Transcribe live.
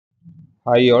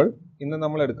Hi all. ഇന്ന്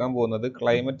നമ്മൾ എടുക്കാൻ പോകുന്നത്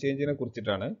ക്ലൈമറ്റ് ചേഞ്ചിനെ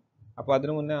കുറിച്ചിട്ടാണ്. അപ്പോൾ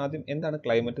അതിനു മുന്നേ ആദ്യം എന്താണ്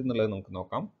ക്ലൈമറ്റ് എന്നുള്ളത് നമുക്ക്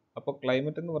നോക്കാം. അപ്പോൾ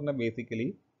ക്ലൈമറ്റ് എന്ന് പറഞ്ഞാൽ ബേസിക്കലി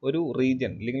ഒരു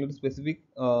റീജിയൻ അല്ലെങ്കിൽ ഒരു സ്പെസിഫിക്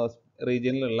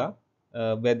റീജിയനിലുള്ള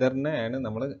വെതറിനെയാണ്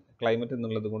നമ്മൾ ക്ലൈമറ്റ്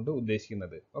എന്നുള്ളത് കൊണ്ട്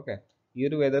ഉദ്ദേശിക്കുന്നത്. ഓക്കെ, ഈ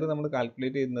ഒരു വെതർ നമ്മൾ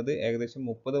കാൽക്കുലേറ്റ് ചെയ്യുന്നത് ഏകദേശം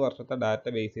 30 വർഷത്തെ ഡാറ്റ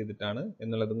ബേസ് ചെയ്തിട്ടാണ്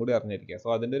എന്നുള്ളതും കൂടി അറിഞ്ഞിരിക്കുക.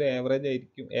 സോ അതിൻ്റെ ഒരു ആവറേജ്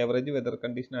ആയിരിക്കും, ആവറേജ് വെതർ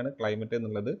കണ്ടീഷനാണ് ക്ലൈമറ്റ്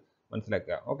എന്നുള്ളത്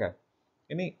മനസ്സിലാക്കുക. ഓക്കെ,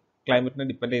 ഇനി ക്ലൈമറ്റിനെ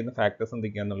ഡിപ്പെൻഡ് ചെയ്യുന്ന ഫാക്ടേഴ്സ്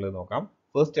എന്തൊക്കെയാണെന്നുള്ളത് നോക്കാം.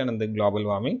 ഫസ്റ്റ് ആണ് എന്ത്? Global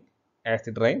warming,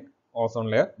 acid rain, ozone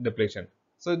layer, ഡെപ്ലേഷൻ.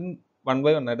 So ഇത് വൺ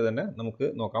ബൈ വൺ ആയിട്ട് തന്നെ നമുക്ക്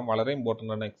നോക്കാം. വളരെ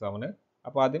ഇമ്പോർട്ടൻ്റ് ആണ് എക്സാമിന്.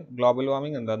 അപ്പോൾ ആദ്യം ഗ്ലോബൽ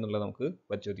വാർമിംഗ് എന്താണെന്നുള്ളത് നമുക്ക്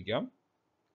പരിശോധിക്കാം.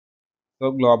 So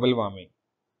global warming,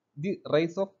 the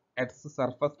rise of earth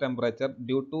surface temperature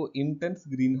due to intense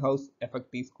green house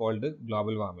effect is called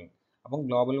global warming. അപ്പം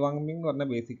ഗ്ലോബൽ വാർമിംഗ് എന്ന് പറഞ്ഞാൽ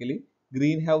ബേസിക്കലി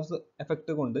ഗ്രീൻ ഹൗസ്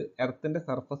എഫക്റ്റ് കൊണ്ട് എർത്തിൻ്റെ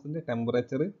സർഫസിൻ്റെ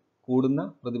ടെമ്പറേച്ചർ കൂടുന്ന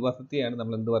പ്രതിഭാസത്തെയാണ്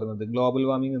നമ്മൾ എന്ത് പറയുന്നത്? ഗ്ലോബൽ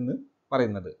വാർമിംഗ് എന്ന്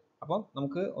പറയുന്നത്. അപ്പോൾ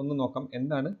നമുക്ക് ഒന്ന് നോക്കാം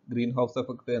എന്താണ് ഗ്രീൻ ഹൗസ്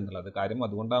എഫക്റ്റ് എന്നുള്ളത്. കാര്യം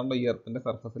അതുകൊണ്ടാണല്ലോ ഈ എർത്തിൻ്റെ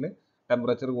സർഫസിൽ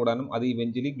ടെമ്പറേച്ചർ കൂടാനും അത്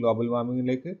ഇവഞ്ച്വലി ഗ്ലോബൽ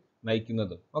വാർമിംഗിലേക്ക്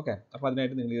നയിക്കുന്നതും. ഓക്കെ, അപ്പോൾ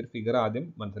അതിനായിട്ട് നിങ്ങൾ ഈ ഒരു ഫിഗർ ആദ്യം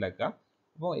മനസ്സിലാക്കുക.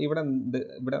 അപ്പോൾ ഇവിടെ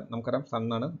നമുക്കറിയാം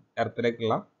സണ്ണാണ്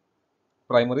എർത്തിലേക്കുള്ള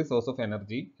പ്രൈമറി സോഴ്സ് ഓഫ്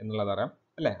എനർജി എന്നുള്ളത് അറിയാം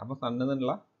അല്ലേ. അപ്പോൾ സണ്ണിൽ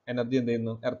നിന്നുള്ള എനർജി എന്ത്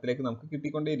ചെയ്യുന്നു? എർത്തിലേക്ക് നമുക്ക്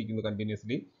കിട്ടിക്കൊണ്ടേയിരിക്കുന്നു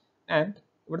കണ്ടിന്യൂസ്ലി. ആൻഡ്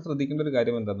ഇവിടെ ശ്രദ്ധിക്കേണ്ട ഒരു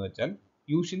കാര്യം എന്താണെന്ന് വെച്ചാൽ,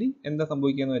 യൂഷ്വലി എന്താ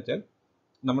സംഭവിക്കുക എന്ന് വെച്ചാൽ,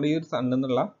 നമ്മുടെ ഈ ഒരു സണ്ണിൽ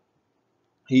നിന്നുള്ള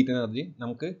ഹീറ്റ് എനർജി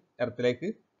നമുക്ക് എർത്തിലേക്ക്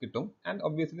കിട്ടും. ആൻഡ്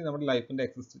ഒബ്വിയസ്ലി നമ്മുടെ ലൈഫിൻ്റെ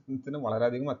എക്സിസ്റ്റൻസിന്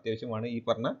വളരെയധികം അത്യാവശ്യമാണ് ഈ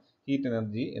പറഞ്ഞ ഹീറ്റ്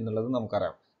എനർജി എന്നുള്ളത്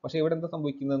നമുക്കറിയാം. പക്ഷേ ഇവിടെ എന്താ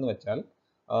സംഭവിക്കുന്നതെന്ന് വെച്ചാൽ,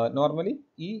 നോർമലി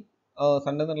ഈ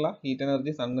സണ്ണിൽ നിന്നുള്ള ഹീറ്റ്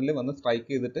എനർജി സണ്ണിൽ വന്ന് സ്ട്രൈക്ക്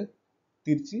ചെയ്തിട്ട്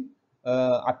തിരിച്ച്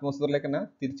അറ്റ്മോസ്ഫിയറിലേക്ക് തന്നെ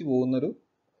തിരിച്ചു പോകുന്നൊരു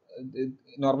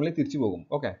നോർമലി തിരിച്ചു പോകും.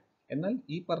 ഓക്കെ, എന്നാൽ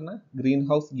ഈ പറഞ്ഞ ഗ്രീൻ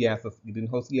ഹൗസ് ഗ്യാസസ്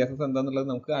എന്താണെന്നുള്ളത്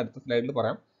നമുക്ക് അടുത്ത സ്ലൈഡിൽ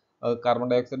പറയാം. Carbon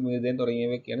dye oxide, methane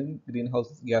തുടങ്ങിയവയൊക്കെയാണ് green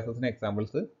house ഗ്യാസസിന്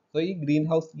examples. So ഈ green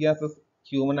house gases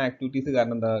human activities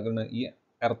കാരണം എന്താകുന്നത്? ഈ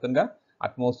എർത്തിൻ്റെ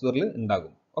അറ്റ്മോസ്ഫിയറിൽ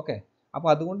ഉണ്ടാകും. ഓക്കെ, അപ്പോൾ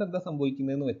അതുകൊണ്ട് എന്താ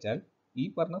സംഭവിക്കുന്നതെന്ന് വെച്ചാൽ, ഈ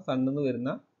പറഞ്ഞ സണ്ണിൽ നിന്ന്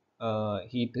വരുന്ന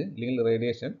ഹീറ്റ് അല്ലെങ്കിൽ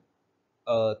റേഡിയേഷൻ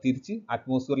തിരിച്ച്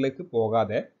അറ്റ്മോസ്ഫിയറിലേക്ക്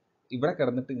പോകാതെ ഇവിടെ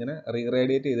കിടന്നിട്ട് ഇങ്ങനെ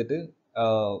റീറേഡിയേറ്റ്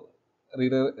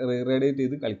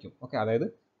ചെയ്ത് കളിക്കും. ഓക്കെ, അതായത്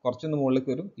കുറച്ചൊന്ന്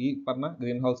മുകളിലേക്ക് വരും, ഈ പറഞ്ഞ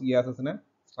ഗ്രീൻ ഹൗസ് ഗ്യാസസിനെ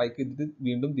സ്ട്രൈക്ക് ചെയ്തിട്ട്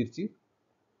വീണ്ടും തിരിച്ച്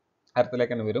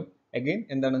എർത്തിലേക്ക് തന്നെ വരും. അഗെയിൻ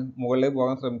എന്താണ്? മുകളിലേക്ക്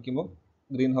പോകാൻ ശ്രമിക്കുമ്പോൾ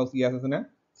ഗ്രീൻ ഹൗസ് ഗ്യാസസിനെ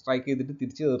സ്ട്രൈക്ക് ചെയ്തിട്ട്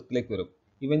തിരിച്ച് എർത്തിലേക്ക് വരും.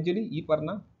 ഇവഞ്ച്വലി ഈ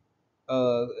പറഞ്ഞ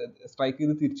സ്ട്രൈക്ക്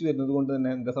ചെയ്ത് തിരിച്ചു വരുന്നത് കൊണ്ട്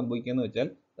തന്നെ എന്താ സംഭവിക്കുക എന്ന് വെച്ചാൽ,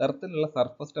 എർത്തിലുള്ള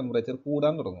സർഫസ് ടെമ്പറേച്ചർ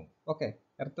കൂടാൻ തുടങ്ങും. ഓക്കെ,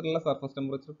 എർത്തിലുള്ള സർഫസ്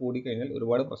ടെമ്പറേച്ചർ കൂടിക്കഴിഞ്ഞാൽ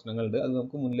ഒരുപാട് പ്രശ്നങ്ങളുണ്ട്. അത്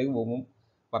നമുക്ക് മുന്നിലേക്ക് പോകുമ്പോൾ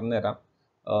പറഞ്ഞുതരാം.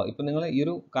 ഇപ്പം നിങ്ങൾ ഈ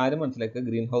ഒരു കാര്യം മനസ്സിലാക്കുക,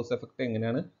 ഗ്രീൻ ഹൗസ് എഫക്റ്റ്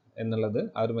എങ്ങനെയാണ് എന്നുള്ളത്,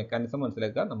 ആ ഒരു മെക്കാനിസം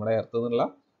മനസ്സിലാക്കുക. നമ്മുടെ എർത്തിൽ നിന്നുള്ള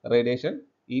റേഡിയേഷൻ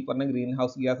ഈ പറഞ്ഞ ഗ്രീൻ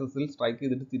ഹൗസ് ഗ്യാസസിൽ സ്ട്രൈക്ക്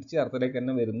ചെയ്തിട്ട് തിരിച്ച് എർത്തിലേക്ക്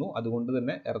തന്നെ വരുന്നു. അതുകൊണ്ട്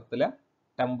തന്നെ എർത്തിലെ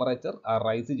ടെമ്പറേച്ചർ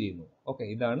റൈസ് ചെയ്യുന്നു. ഓക്കെ,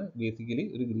 ഇതാണ് ബേസിക്കലി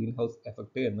ഒരു ഗ്രീൻ ഹൗസ്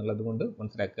എഫക്റ്റ് എന്നുള്ളത് കൊണ്ട്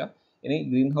മനസ്സിലാക്കുക. ഇനി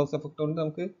ഗ്രീൻ ഹൗസ് എഫക്റ്റ് കൊണ്ട്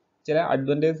നമുക്ക് ചില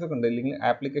അഡ്വാൻറ്റേജസ് ഒക്കെ ഉണ്ട്, അല്ലെങ്കിൽ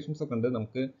ആപ്ലിക്കേഷൻസ് ഒക്കെ ഉണ്ട്.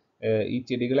 നമുക്ക് ഈ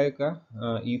ചെടികളെയൊക്കെ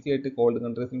ഈസി ആയിട്ട് കോൾഡ്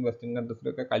കൺട്രീസിലും വെസ്റ്റേൺ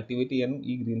കൺട്രീസിലൊക്കെ കൾട്ടിവേറ്റ് ചെയ്യാനും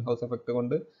ഈ ഗ്രീൻ ഹൗസ് എഫക്റ്റ്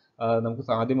കൊണ്ട് നമുക്ക്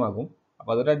സാധ്യമാകും.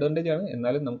 അപ്പോൾ അതൊരു അഡ്വാൻറ്റേജ് ആണ്.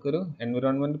 എന്നാലും നമുക്കൊരു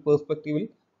എൻവിറോൺമെൻറ്റ് പെർസ്പെക്റ്റീവിൽ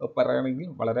പറയുകയാണെങ്കിൽ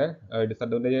വളരെ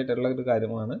ഡിസഡ്വാൻറ്റേജ് ആയിട്ടുള്ള ഒരു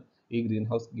കാര്യമാണ് ഈ ഗ്രീൻ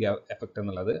ഹൗസ് എഫക്റ്റ്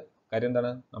എന്നുള്ളത്. കാര്യം എന്താണ്?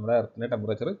 നമ്മുടെ എർത്തിൻ്റെ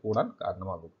ടെമ്പറേച്ചർ കൂടാൻ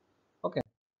കാരണമാകും. ഓക്കെ,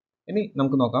 ഇനി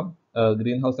നമുക്ക് നോക്കാം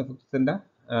ഗ്രീൻ ഹൗസ് എഫക്ട്സിൻ്റെ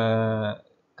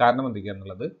കാരണം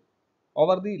എന്തൊക്കെയാണെന്നുള്ളത്.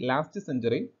 Over the last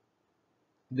century,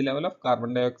 the level of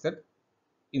carbon dioxide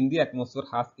in the atmosphere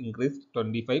has increased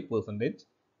 25%,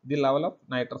 the level of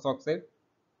nitrous oxide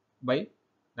by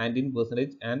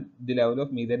 19%, and the level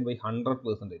of methane by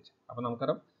 100%. അപ്പോൾ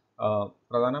നമുക്കറിയാം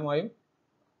പ്രധാനമായും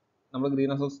നമ്മൾ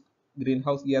ഗ്രീൻ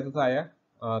ഹൗസ് ഗ്യാസസ് ആയ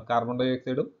carbon dye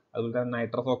ഓക്സൈഡും അതുപോലെ തന്നെ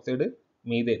nitrous oxide,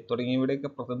 methane തുടങ്ങിയവയുടെയൊക്കെ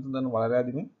presence എന്താണ്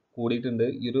വളരെയധികം കൂടിയിട്ടുണ്ട്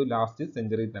ഈ ഒരു ലാസ്റ്റ്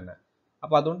സെഞ്ചുറിയിൽ തന്നെ.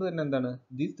 അപ്പോൾ അതുകൊണ്ട് തന്നെ എന്താണ്,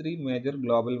 these three major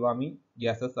global warming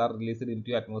gases R released in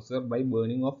to atmosphere by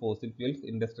burning of fossil fuels,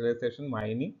 industrialisation,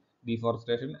 mining,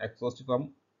 deforestation, exhaust from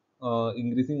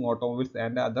increasing automobiles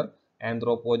and other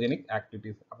anthropogenic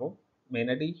activities. അപ്പോൾ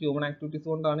മെയിനായിട്ട് ഈ ഹ്യൂമൻ ആക്ടിവിറ്റീസ്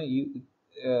കൊണ്ടാണ് ഈ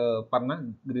പറഞ്ഞ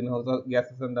ഗ്രീൻ ഹൗസ്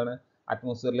ഗ്യാസസ് എന്താണ്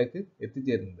അറ്റ്മോസ്ഫിയറിലേക്ക്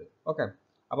എത്തിച്ചേരുന്നത്. Okay,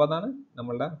 അപ്പോൾ അതാണ്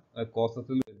നമ്മളുടെ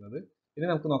കോസസിൽ വരുന്നത്. ഇനി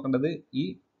നമുക്ക് നോക്കേണ്ടത് ഈ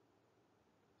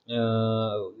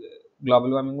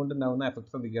ഗ്ലോബൽ വാർമിംഗ് കൊണ്ട് ഉണ്ടാകുന്ന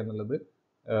എഫക്ട്സ് എന്തൊക്കെയാണെന്നുള്ളത്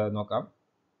നോക്കാം.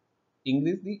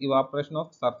 Increase the evaporation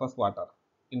of surface water,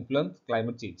 influence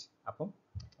climate change. അപ്പം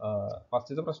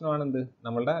ഫസ്റ്റത്തെ പ്രശ്നമാണ് എന്ത്?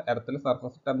 നമ്മളുടെ എർത്തിലെ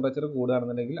സർഫസ് ടെമ്പറേച്ചർ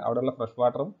കൂടുകയാണെന്നുണ്ടെങ്കിൽ അവിടെയുള്ള ഫ്രഷ്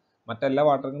വാട്ടറും മറ്റെല്ലാ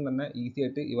വാട്ടറും തന്നെ ഈസി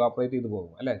ആയിട്ട് ഇവാപ്പറേറ്റ് ചെയ്ത്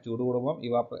പോകും അല്ലേ. ചൂട് കൂടുമ്പോൾ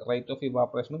റേറ്റ് ഓഫ്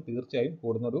ഇവാപ്പറേഷനും തീർച്ചയായും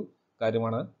കൂടുന്നൊരു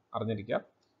കാര്യമാണ്, അറിഞ്ഞിരിക്കുക.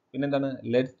 പിന്നെന്താണ്?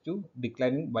 Leads to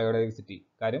declining biodiversity.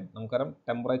 കാര്യം നമുക്കറിയാം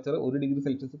ടെമ്പറേച്ചർ 1 ഡിഗ്രി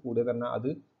സെൽഷ്യസ് കൂടിയ തന്നെ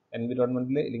അത്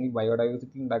എൻവിറോൺമെൻറ്റിൽ അല്ലെങ്കിൽ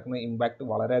ബയോഡൈവേഴ്സിറ്റി ഉണ്ടാക്കുന്ന ഇമ്പാക്റ്റ്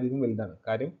വളരെയധികം വലുതാണ്.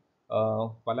 കാര്യം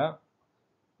പല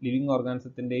ലിവിങ്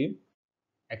ഓർഗാനിസത്തിൻ്റെയും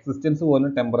എക്സിസ്റ്റൻസ് പോലും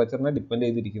ടെമ്പറേച്ചറിനെ ഡിപ്പെൻഡ്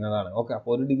ചെയ്തിരിക്കുന്നതാണ്. ഓക്കെ,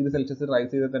 അപ്പോൾ 1 ഡിഗ്രി സെൽഷ്യസ്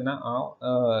റൈസ് ചെയ്താൽ തന്നെ ആ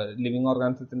ലിവിങ്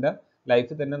ഓർഗാനിസത്തിൻ്റെ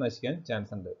ലൈഫ് തന്നെ നശിക്കാൻ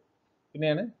ചാൻസ് ഉണ്ട്.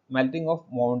 പിന്നെയാണ് melting of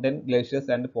mountain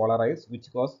glaciers and pallor ice which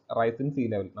cos rice in see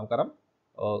level. നമുക്കറിയാം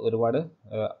ഒരുപാട്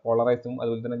പോളർ ഐസും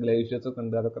അതുപോലെ തന്നെ ഗ്ലേഷ്യേഴ്സും ഒക്കെ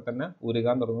ഉണ്ട്, അതൊക്കെ തന്നെ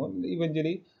ഉരുകാൻ തുടങ്ങും,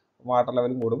 ഇവഞ്ച്വലി വാട്ടർ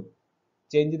ലെവലും കൂടും.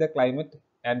 Change the climate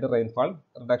and rainfall,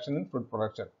 reduction in food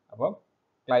production. അപ്പോൾ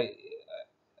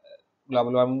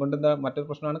ഗ്ലോബൽ വാർമിംഗ് കൊണ്ട് എന്താ മറ്റൊരു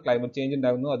പ്രശ്നമാണ് ക്ലൈമറ്റ് ചേഞ്ച്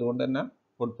ഉണ്ടാകുന്നു, അതുകൊണ്ട് തന്നെ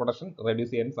ഫുഡ് പ്രൊഡക്ഷൻ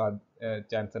റെഡ്യൂസ് ചെയ്യാൻ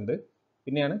ചാൻസ് ഉണ്ട്.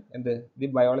 പിന്നെയാണ് എന്ത്, the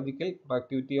biological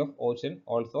productivity of Ocean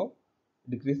also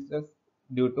decreases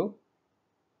due to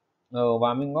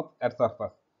warming of earth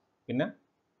surface. പിന്നെ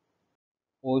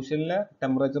ഓഷ്യനിലെ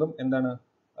ടെമ്പറേച്ചറും എന്താണ്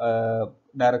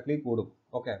ഡയറക്റ്റ്ലി കൂടും.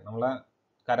 ഓക്കെ, നമ്മളെ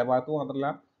കരഭാഗത്ത് മാത്രമല്ല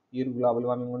ഈ ഒരു ഗ്ലോബൽ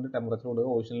വാർമിംഗ് കൊണ്ട് ടെമ്പറേച്ചർ കൂടുക,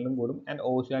 ഓഷ്യനിലും കൂടും. ആൻഡ്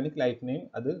ഓഷ്യാനിക് ലൈഫിനെയും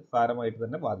അത് സാരമായിട്ട്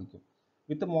തന്നെ ബാധിക്കും.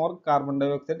 With more carbon dye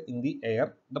oxide in the air,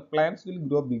 the plants will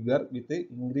grow bigger with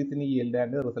increase in yield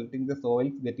and resulting the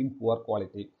soils getting poor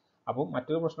quality. അപ്പം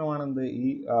മറ്റൊരു പ്രശ്നമാണ് എന്ത്, ഈ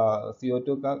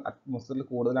CO2 ഒക്കെ അറ്റ്മോസ്ഫിയറിൽ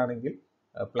കൂടുതലാണെങ്കിൽ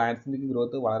പ്ലാന്റ്സിൻ്റെ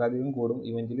ഗ്രോത്ത് വളരെയധികം കൂടും,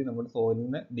 ഇവഞ്ച്വലി നമ്മുടെ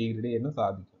സോയിലിനെ ഡീഗ്രേഡ് ചെയ്യാനും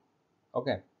സാധിക്കും.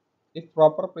 Okay, if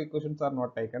proper precautions are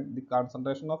not taken, the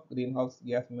concentration of greenhouse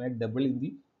gas may double in the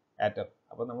atom.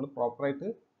 അപ്പോൾ നമ്മൾ പ്രോപ്പറായിട്ട്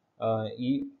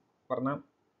ഈ പറഞ്ഞ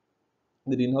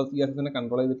ഗ്രീൻ ഹൗസ് ഗ്യാസസിനെ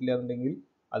കൺട്രോൾ ചെയ്തിട്ടില്ല എന്നുണ്ടെങ്കിൽ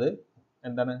അത്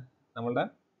എന്താണ്, നമ്മളുടെ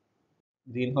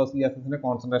ഗ്രീൻ ഹൗസ് ഗ്യാസസിന്റെ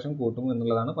കോൺസെൻട്രേഷൻ കൂട്ടും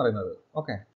എന്നുള്ളതാണ് പറയുന്നത്.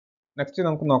 ഓക്കെ, നെക്സ്റ്റ്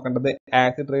നമുക്ക് നോക്കേണ്ടത്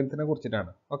ആസിഡ് റെയിൻസിനെ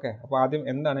കുറിച്ചിട്ടാണ്. ഓക്കെ, അപ്പോൾ ആദ്യം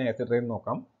എന്താണ് ആസിഡ് റെയിൻ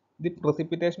നോക്കാം. The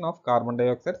precipitation of carbon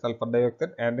dioxide, sulfur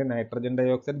dioxide and nitrogen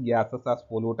dioxide gases as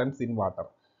pollutants in water.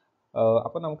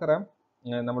 അപ്പോൾ നമുക്കറിയാം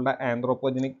നമ്മളുടെ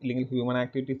ആന്ത്രോപ്പോജനിക് അല്ലെങ്കിൽ ഹ്യൂമൻ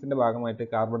ആക്ടിവിറ്റീസിൻ്റെ ഭാഗമായിട്ട്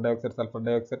carbon dye oxide, sulphur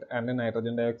dye oxide and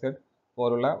nitrogen dye oxide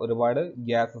പോലുള്ള ഒരുപാട്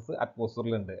ഗ്യാസസ്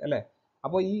അറ്റ്മോസ്ഫിയറിലുണ്ട് അല്ലേ.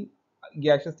 അപ്പോൾ ഈ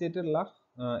ഗ്യാഷ്യസ് സ്റ്റേറ്റിലുള്ള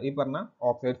ഈ പറഞ്ഞ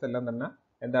ഓക്സൈഡ്സ് എല്ലാം തന്നെ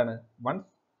എന്താണ്, വൺസ്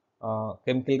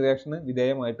കെമിക്കൽ റിയാക്ഷന്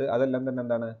വിധേയമായിട്ട് അതെല്ലാം തന്നെ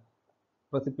എന്താണ്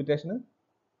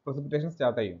പ്രസിപ്പിറ്റേഷൻ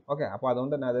സ്റ്റാർട്ട് ചെയ്യും. ഓക്കെ, അപ്പോൾ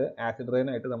അതുകൊണ്ട് തന്നെ അത് ആസിഡ് റെയിൻ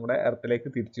ആയിട്ട് നമ്മുടെ എർത്തിലേക്ക്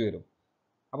തിരിച്ചു വരും.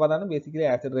 അപ്പോൾ അതാണ് ബേസിക്കലി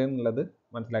ആസിഡ് റെയിൻ എന്നുള്ളത്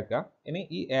മനസ്സിലാക്കുക. ഇനി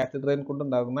ഈ ആസിഡ് റെയിൻ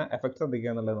കൊണ്ടുണ്ടാകുന്ന എഫക്ട്സ്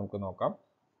എന്തൊക്കെയാണെന്നുള്ളത് നമുക്ക് നോക്കാം.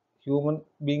 ഹ്യൂമൻ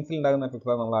ബീങ്സിൽ ഉണ്ടാകുന്ന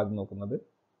എഫക്ട്സാണ് നമ്മൾ ആദ്യം നോക്കുന്നത്.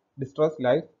 Destroy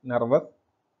life,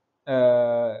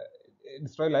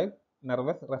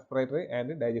 nervous, respiratory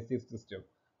and digestive system.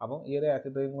 അപ്പം ഈ ഒരു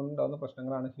ആസിഡ് റെയിൻ കൊണ്ടുണ്ടാകുന്ന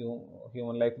പ്രശ്നങ്ങളാണ്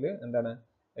ഹ്യൂമൻ ലൈഫിൽ എന്താണ്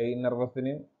ഈ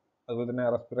നെർവസിനെയും അതുപോലെ തന്നെ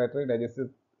റെസ്പിറേറ്ററി, ഡൈജസ്റ്റീവ്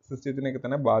സിസ്റ്റത്തിനെയൊക്കെ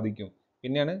തന്നെ ബാധിക്കും.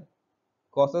 പിന്നെയാണ്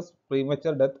causes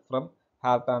premature death from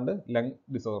heart and lung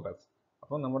disorders.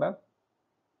 അപ്പോൾ നമ്മുടെ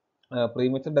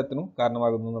പ്രീമച്വർ ഡെത്തിനും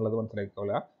കാരണമാകുന്നു എന്നുള്ളത്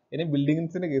മനസ്സിലാക്കിക്കൊള്ളുക. ഇനി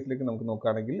ബിൽഡിങ്സിൻ്റെ കേസിലേക്ക് നമുക്ക്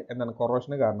നോക്കുകയാണെങ്കിൽ എന്താണ്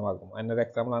കൊറോഷന് കാരണമാകും. അതിനൊരു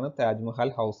എക്സാമ്പിളാണ്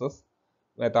താജ്മഹൽ ഹൗസസ്,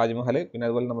 താജ്മഹൽ. പിന്നെ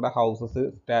അതുപോലെ നമ്മുടെ ഹൗസസ്,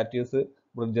 സ്റ്റാറ്റ്യൂസ്,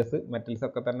 ബ്രിഡ്ജസ്, മെറ്റൽസ്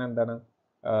ഒക്കെ തന്നെ എന്താണ്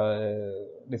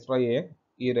ഡിസ്ട്രോയ് ചെയ്യാൻ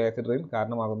ഈ ഒരു ആസിഡ് റെയിൻ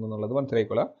കാരണമാകുന്നു എന്നുള്ളത്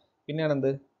മനസ്സിലാക്കിക്കൊള്ളുക. പിന്നെയാണ്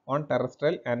എന്ത്, on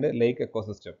terrestrial and lake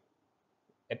ecosystem.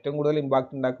 ഏറ്റവും കൂടുതൽ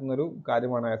ഇമ്പാക്റ്റ് ഉണ്ടാക്കുന്ന ഒരു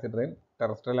കാര്യമാണ് ആസിഡ് റെയിൻ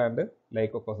ടെറസ്ട്രൽ ആൻഡ്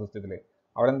ലേക്ക് എക്കോസിസ്റ്റത്തിൽ.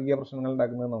 അവിടെ എന്തൊക്കെയാണ് പ്രശ്നങ്ങൾ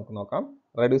ഉണ്ടാക്കുന്നത് നമുക്ക് നോക്കാം.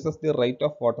 Reduces the rate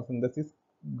of photosynthesis,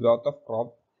 growth of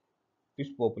crop,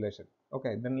 fish population. Okay,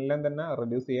 ഇതെല്ലാം തന്നെ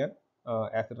റെഡ്യൂസ് ചെയ്യാൻ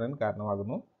ആസിഡ് റെയിൻ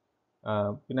കാരണമാകുന്നു.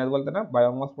 പിന്നെ അതുപോലെ തന്നെ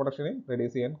ബയോമാസ് പ്രൊഡക്ഷനെയും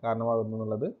റെഡ്യൂസ് ചെയ്യാൻ കാരണമാകുന്നു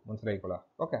എന്നുള്ളത് മനസ്സിലാക്കിക്കൊള്ളുക.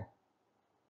 ഓക്കെ,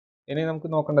 ഇനി നമുക്ക്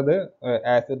നോക്കേണ്ടത്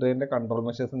ആസിഡ് റെയിൻ്റെ കൺട്രോൾ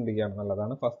മെഷേഴ്സ്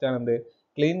എന്തൊക്കെയാണെന്നുള്ളതാണ്. ഫസ്റ്റ് ആണ് എന്ത്,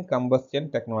 ക്ലീൻ കമ്പസ്റ്റൻ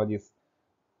ടെക്നോളജീസ്.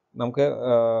 നമുക്ക്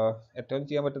ഏറ്റവും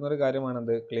ചെയ്യാൻ പറ്റുന്ന ഒരു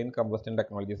കാര്യമാണെന്ത്, ക്ലീൻ കമ്പസ്റ്റൻ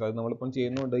ടെക്നോളജീസ്. അത് നമ്മളിപ്പം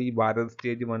ചെയ്യുന്നുണ്ട്. ഈ ഭാരത്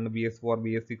സ്റ്റേജ് 1, BS4,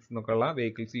 BS6 എന്നൊക്കെയുള്ള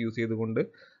വെഹിക്കിൾസ് യൂസ് ചെയ്തുകൊണ്ട്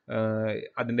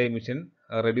അതിൻ്റെ എമിഷൻ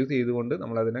റെഡ്യൂസ് ചെയ്തുകൊണ്ട്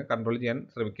നമ്മളതിനെ കൺട്രോൾ ചെയ്യാൻ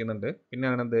ശ്രമിക്കുന്നുണ്ട്.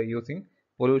 പിന്നെയാണ് എന്ത്, യൂസിങ്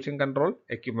പൊല്യൂഷൻ കൺട്രോൾ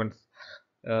എക്യുപ്മെൻറ്റ്സ്.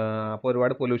 അപ്പോൾ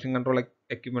ഒരുപാട് പൊല്യൂഷൻ കൺട്രോൾ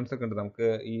എക്യുപ്മെൻറ്റ്സ് ഒക്കെ ഉണ്ട് നമുക്ക്.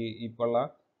 ഇപ്പോൾ ഉള്ള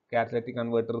കാറ്റലറ്റിക്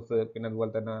കൺവേർട്ടേഴ്സ്, പിന്നെ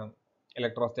അതുപോലെ തന്നെ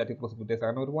ഇലക്ട്രോസ്റ്റാറ്റിക് പ്രസിപ്പിറ്റേഴ്സ്,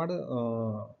 അങ്ങനെ ഒരുപാട്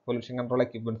പൊല്യൂഷൻ കൺട്രോൾ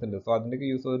എക്യുപ്മെൻറ്റ്സ് ഉണ്ട്. സോ അതിൻ്റെയൊക്കെ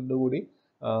യൂസോടുകൂടി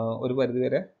ഒരു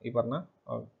പരിധിവരെ ഈ പറഞ്ഞ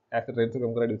ആസിഡ് റെയിൻസ്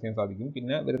നമുക്ക് റെഡ്യൂസ് ചെയ്യാൻ സാധിക്കും.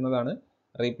 പിന്നെ വരുന്നതാണ്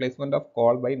replacement of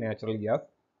call by natural gas,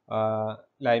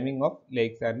 liming of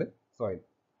lakes and soil.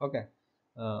 Okay,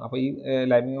 അപ്പോൾ ഈ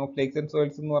liming of lakes and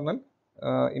soils എന്ന് പറഞ്ഞാൽ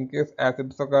ഇൻ കേസ്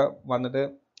ആസിഡ്സ് ഒക്കെ വന്നിട്ട്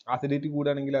ആസിഡിറ്റി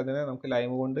കൂടുകയാണെങ്കിൽ അതിനെ നമുക്ക്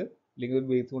ലൈം കൊണ്ട് അല്ലെങ്കിൽ ഒരു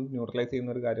ബേസ് കൊണ്ട് ന്യൂട്രലൈസ്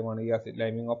ചെയ്യുന്ന ഒരു കാര്യമാണ് ഈ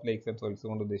liming of lakes and soils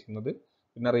കൊണ്ട് ഉദ്ദേശിക്കുന്നത്.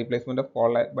 പിന്നെ replacement of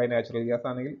call by natural gas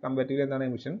ആണെങ്കിൽ കമ്പാരിറ്റീവ്ലി എന്താണ്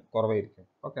എമിഷൻ കുറവായിരിക്കും.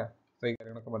 ഓക്കെ, സോ ഈ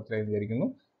കാര്യങ്ങളൊക്കെ മനസ്സിലായി വിചാരിക്കുന്നു.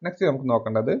 നെക്സ്റ്റ് നമുക്ക്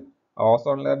നോക്കേണ്ടത്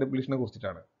ഓസോൺ ലെയർ ഡിപ്ലീഷനെ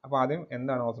കുറിച്ചിട്ടാണ്. അപ്പോൾ ആദ്യം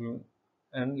എന്താണ് ഓസോൺ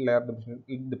ലെയർ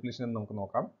ഡിപ്ലീഷൻ എന്ന് നമുക്ക്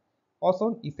നോക്കാം.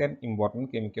 Ozone is an important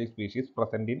chemical species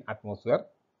present in atmosphere.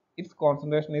 It's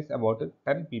concentration is about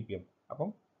 10 ppm. അപ്പം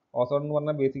ഓസോൺ എന്ന്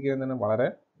പറഞ്ഞാൽ ബേസിക്കലി എന്താണ്, വളരെ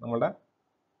നമ്മുടെ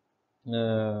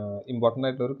ഇമ്പോർട്ടൻ്റ്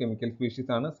ആയിട്ടുള്ള ഒരു കെമിക്കൽ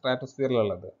സ്പീഷീസ് ആണ്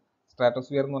സ്ട്രാറ്റോസ്ഫിയറിലുള്ളത്.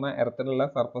 സ്ട്രാറ്റോസ്ഫിയർ എന്ന് പറഞ്ഞാൽ എർത്തിലുള്ള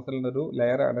സർഫസിലുള്ളൊരു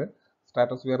ലെയറാണ്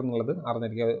സ്ട്രാറ്റോസ്ഫിയർ എന്നുള്ളത്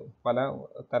അറിഞ്ഞിരിക്കുക. പല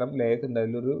തരം ലെയേഴ്സ് ഉണ്ട്,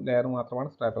 അതിലൊരു ലെയർ മാത്രമാണ്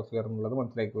സ്ട്രാറ്റോസ്ഫിയർ എന്നുള്ളത്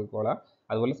മനസ്സിലാക്കി പോയിക്കോളാം.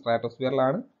 അതുപോലെ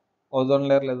സ്ട്രാറ്റോസ്ഫിയറിലാണ് ഓസോൺ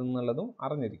ലെയറിൽ എന്നുള്ളതും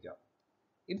അറിഞ്ഞിരിക്കുക.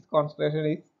 It's concentration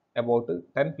is about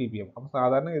 10 ppm. അപ്പോൾ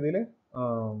സാധാരണ ഗതിയിൽ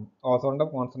ഓസോണിൻ്റെ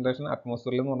കോൺസെൻട്രേഷൻ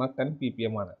അറ്റ്മോസ്ഫിയറിൽ എന്ന് പറഞ്ഞാൽ 10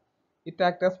 ppm ആണ്. It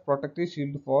act as protective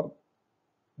shield for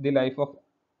the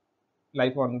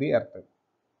life on the earth.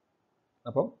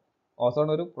 അപ്പം ഓസോൺ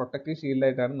ഒരു പ്രൊട്ടക്റ്റീവ്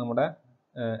ഷീൽഡായിട്ടാണ് നമ്മുടെ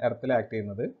എർത്തിൽ ആക്ട്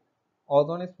ചെയ്യുന്നത്.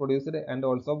 Ozone is produced and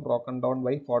also broken down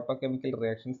by photochemical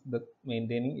reactions the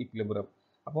maintaining equilibrium.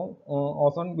 അപ്പം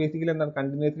ഓസോൺ ബേസിക്കലി എന്താണ്,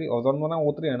 continuously ozone എന്ന് പറഞ്ഞാൽ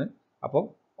O3 ആണ്. അപ്പം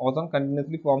ഓസോൺ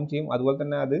കണ്ടിന്യൂസ്ലി ഫോം ചെയ്യും, അതുപോലെ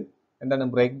തന്നെ അത് എന്താണ്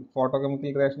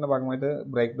ഫോട്ടോകെമിക്കൽ റിയാക്ഷൻ്റെ ഭാഗമായിട്ട്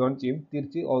ബ്രേക്ക് ഡൗൺ ചെയ്യും,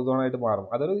 തിരിച്ച് ഓസോണായിട്ട് മാറും.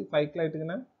 അതൊരു സൈക്കിളായിട്ട്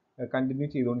ഇങ്ങനെ കണ്ടിന്യൂ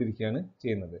ചെയ്തുകൊണ്ടിരിക്കുകയാണ്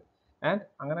ചെയ്യുന്നത്. ആൻഡ്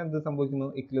അങ്ങനെ എന്ത് സംഭവിക്കുന്നു,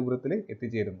 ഇക്വിലിബ്രിയത്തിൽ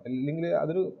എത്തിച്ചേരുന്നു. അല്ലെങ്കിൽ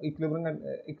അതൊരു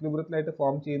ഇക്വിലിബ്രിയത്തിലായിട്ട്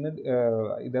ഫോം ചെയ്യുന്ന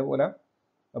ഇതേപോലെ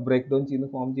ബ്രേക്ക് ഡൗൺ ചെയ്യുന്ന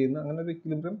ഫോം ചെയ്യുന്ന അങ്ങനെ ഒരു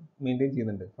ഇക്വിലിബ്രിയം മെയിൻറ്റെയിൻ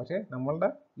ചെയ്യുന്നുണ്ട്. പക്ഷേ നമ്മളുടെ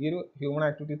ഈ ഒരു ഹ്യൂമൻ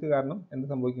ആക്ടിവിറ്റീസ് കാരണം എന്ത്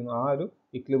സംഭവിക്കുന്നു, ആ ഒരു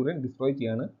ഇക്വിലിബ്രിയം ഡിസ്ട്രോയ്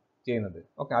ചെയ്യാണ് ചെയ്യുന്നത്.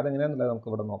 ഓക്കെ, അതെങ്ങനെയാണെന്നുള്ളത് നമുക്ക്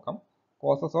ഇവിടെ നോക്കാം.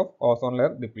 Causes of ozone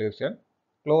layer depletion.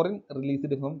 Chlorine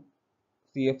released from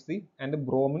CFC and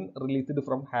bromine released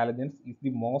from halogens is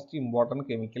the most important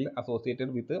chemical associated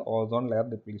with ozone layer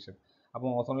depletion. അപ്പോൾ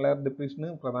ഓസോൺ ലെയർ ഡിപ്ലീഷന്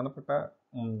പ്രധാനപ്പെട്ട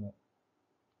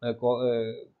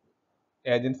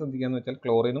ഏജൻസ് എന്തൊക്കെയാണെന്ന് വെച്ചാൽ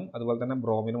ക്ലോറിനും അതുപോലെ തന്നെ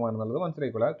ബ്രോമിനും ആണെന്നുള്ളത്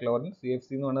മനസ്സിലാക്കിക്കൊള്ളുക. ക്ലോറിൻ CFC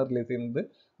എന്നാണ് റിലീസ് ചെയ്യുന്നത്,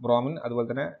 ബ്രോമിൻ അതുപോലെ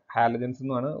തന്നെ ഹാലജൻസ്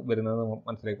എന്നാണ് വരുന്നത്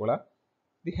മനസ്സിലാക്കിക്കൊള്ളുക.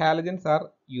 The halogens are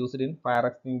used in fire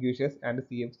extinguishers and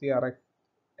CFC R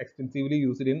extensively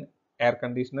used in air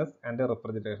conditioners and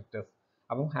refrigerators.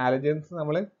 അപ്പം ഹാലജൻസ്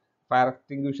നമ്മൾ ഫയർ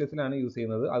എക്സ്റ്റിംഗ്വിഷേഴ്സിലാണ് യൂസ്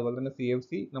ചെയ്യുന്നത്, അതുപോലെ തന്നെ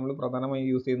CFC നമ്മൾ പ്രധാനമായും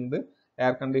യൂസ് ചെയ്യുന്നത്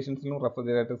എയർ കണ്ടീഷൻസിലും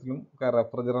റെഫ്രിജറേറ്റേഴ്സിലും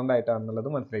റെഫ്രിജറൻ്റ് ആയിട്ടാണെന്നുള്ളത്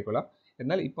മനസ്സിലാക്കിക്കൊള്ളുക.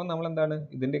 എന്നാൽ ഇപ്പം നമ്മൾ എന്താണ്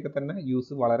ഇതിൻ്റെയൊക്കെ തന്നെ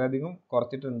യൂസ് വളരെയധികം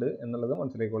കുറച്ചിട്ടുണ്ട് എന്നുള്ളത്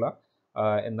മനസ്സിലാക്കിക്കൊള്ളുക.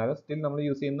 എന്നാലും സ്റ്റിൽ നമ്മൾ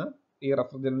യൂസ് ചെയ്യുന്ന ഈ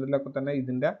റെഫ്രിജറൻറ്റിലൊക്കെ തന്നെ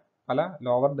ഇതിൻ്റെ പല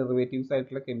ലോവർ ഡെറിവേറ്റീവ്സ്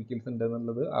ആയിട്ടുള്ള കെമിക്കൽസ് ഉണ്ട്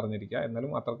എന്നുള്ളത് അറിഞ്ഞിരിക്കുക.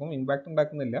 എന്നാലും അത്രക്കും ഇമ്പാക്റ്റ്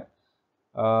ഉണ്ടാക്കുന്നില്ല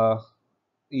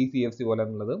ഈ CFC പോലെ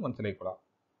എന്നുള്ളത് മനസ്സിലാക്കിക്കൊള്ളാം.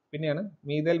 പിന്നെയാണ്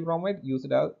methyl bromide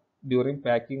used during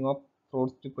packing of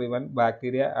fruits to prevent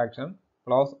bacteria action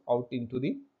flows out in to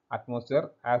the atmosphere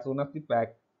as soon as the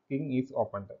packing is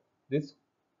opened. This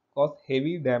cause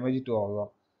heavy damage to ozone.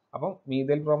 അപ്പം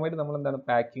methyl bromide നമ്മൾ എന്താണ്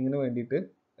പാക്കിങ്ങിന് വേണ്ടിയിട്ട്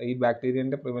ഈ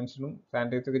ബാക്ടീരിയൻ്റെ പ്രിവെൻഷനും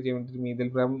sanitise ഒക്കെ ചെയ്യാൻ വേണ്ടിയിട്ട് methyl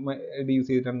bromide use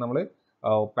ചെയ്തിട്ടാണ് നമ്മൾ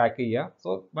പാക്ക് ചെയ്യുക. സോ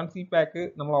വൺസ് ഈ പാക്ക്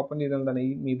നമ്മൾ ഓപ്പൺ ചെയ്താൽ എന്താണ്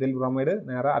ഈ മീഥൈൽ ബ്രോമൈഡ്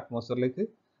നേരെ അറ്റ്മോസ്ഫിയറിലേക്ക്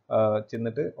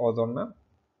ചെന്നിട്ട് ഓസോണിനെ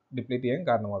ഡിപ്ലീറ്റ് ചെയ്യാൻ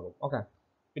കാരണമാകും. ഓക്കെ,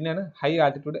 പിന്നെയാണ് high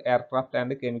altitude aircraft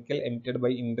and chemical emitted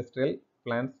by industrial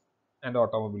plants and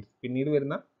automobiles. പിന്നീട്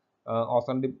വരുന്ന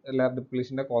ഓസോൺ ലെയർ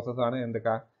ഡിപ്ലീഷൻ്റെ കോസസ് ആണ്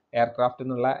എന്തൊക്കെ, എയർക്രാഫ്റ്റ്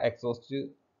എന്നുള്ള എക്സോസ്റ്റ്,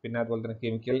 പിന്നെ അതുപോലെ തന്നെ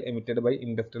chemical emitted by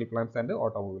industrial plants and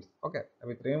automobiles. Okay,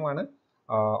 അപ്പോൾ ഇത്രയുമാണ്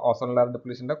ഓസോൺ ലെയർ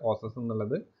ഡിപ്ലീഷൻ്റെ കോസസ്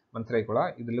എന്നുള്ളത്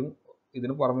മനസ്സിലാക്കിക്കൊള്ളുക.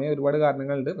 ഇതിന് പുറമേ ഒരുപാട്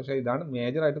കാരണങ്ങളുണ്ട്, പക്ഷേ ഇതാണ്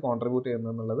മേജറായിട്ട് കോൺട്രിബ്യൂട്ട്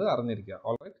ചെയ്യുന്നത് എന്നുള്ളത് അറിഞ്ഞിരിക്കുക.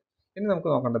 ഓൾറൈറ്റ്, ഇനി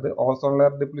നമുക്ക് നോക്കേണ്ടത് ഓസോൺ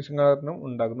ലെയർ ഡിപ്ലീഷൻ കാരണം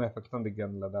ഉണ്ടാകുന്ന effects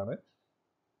എന്തൊക്കെയാണെന്നുള്ളതാണ്.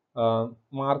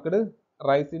 Marked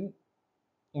rice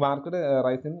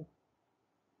in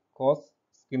cos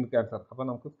skin cancer. അപ്പോൾ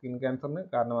നമുക്ക് സ്കിൻ ക്യാൻസറിന്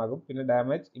കാരണമാകും. പിന്നെ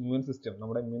ഡാമേജ് ഇമ്മ്യൂൺ സിസ്റ്റം,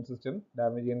 നമ്മുടെ ഇമ്മ്യൂൺ സിസ്റ്റം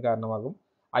ഡാമേജ് ചെയ്യാൻ കാരണമാകും.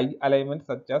 I alignment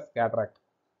such as cataract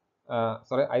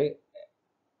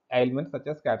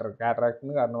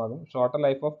കാറ്ററാക്ടിന് കാരണമാകും. Shorter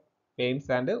life of pains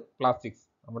and plastics,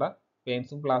 നമ്മുടെ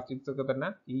പെയിൻസും പ്ലാസ്റ്റിക്സ് ഒക്കെ തന്നെ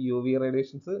ഈ UV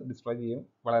റേഡിയേഷൻസ് ഡിസ്ട്രോയ് ചെയ്യും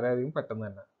വളരെയധികം പെട്ടെന്ന്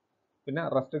തന്നെ. പിന്നെ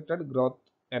restricted growth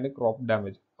and crop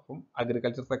damage, അപ്പം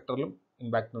അഗ്രികൾച്ചർ സെക്ടറിലും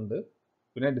ഇമ്പാക്റ്റ് ഉണ്ട്.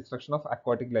 പിന്നെ ഡിസ്ട്രക്ഷൻ ഓഫ്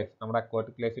അക്വാട്ടിക് ലൈഫ്, നമ്മുടെ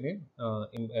അക്വാട്ടിക് ലൈഫിന്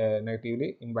നെഗറ്റീവ്ലി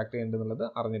ഇമ്പാക്റ്റ് ചെയ്യുന്നുള്ളത്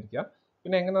അറിഞ്ഞിരിക്കുക.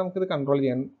 പിന്നെ എങ്ങനെ നമുക്കിത് കൺട്രോൾ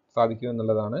ചെയ്യാൻ സാധിക്കും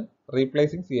എന്നുള്ളതാണ്.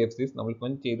 റീപ്ലേസിങ് CFCs,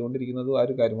 നമ്മളിപ്പം ചെയ്തുകൊണ്ടിരിക്കുന്നത് ആ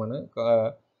ഒരു കാര്യമാണ്.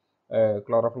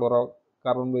 ക്ലോറോഫ്ലോറോ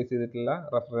കാർബൺ ബേസ് ചെയ്തിട്ടുള്ള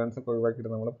റെഫ്രിജറൻസ് ഒക്കെ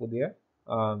ഒഴിവാക്കിയിട്ട് നമ്മൾ പുതിയ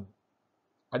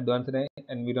അഡ്വാൻസ്ഡ്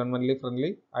എൻവിറോൺമെന്റലി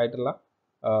ഫ്രണ്ട്ലി ആയിട്ടുള്ള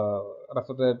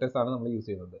റെഫ്രിജറേറ്റേഴ്സ് ആണ് നമ്മൾ യൂസ്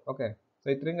ചെയ്യുന്നത്. ഓക്കെ, സോ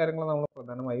ഇത്രയും കാര്യങ്ങൾ നമ്മൾ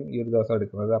പ്രധാനമായും ഈ ഒരു ദിവസം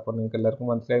എടുക്കുന്നത്. അപ്പോൾ നിങ്ങൾക്ക് എല്ലാവർക്കും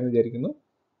മനസ്സിലായെന്ന് വിചാരിക്കുന്നു.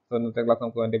 സോ ഇന്നത്തെ ക്ലാസ്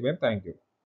നമുക്ക് വേണ്ടി ചെയ്യാം. Thank you.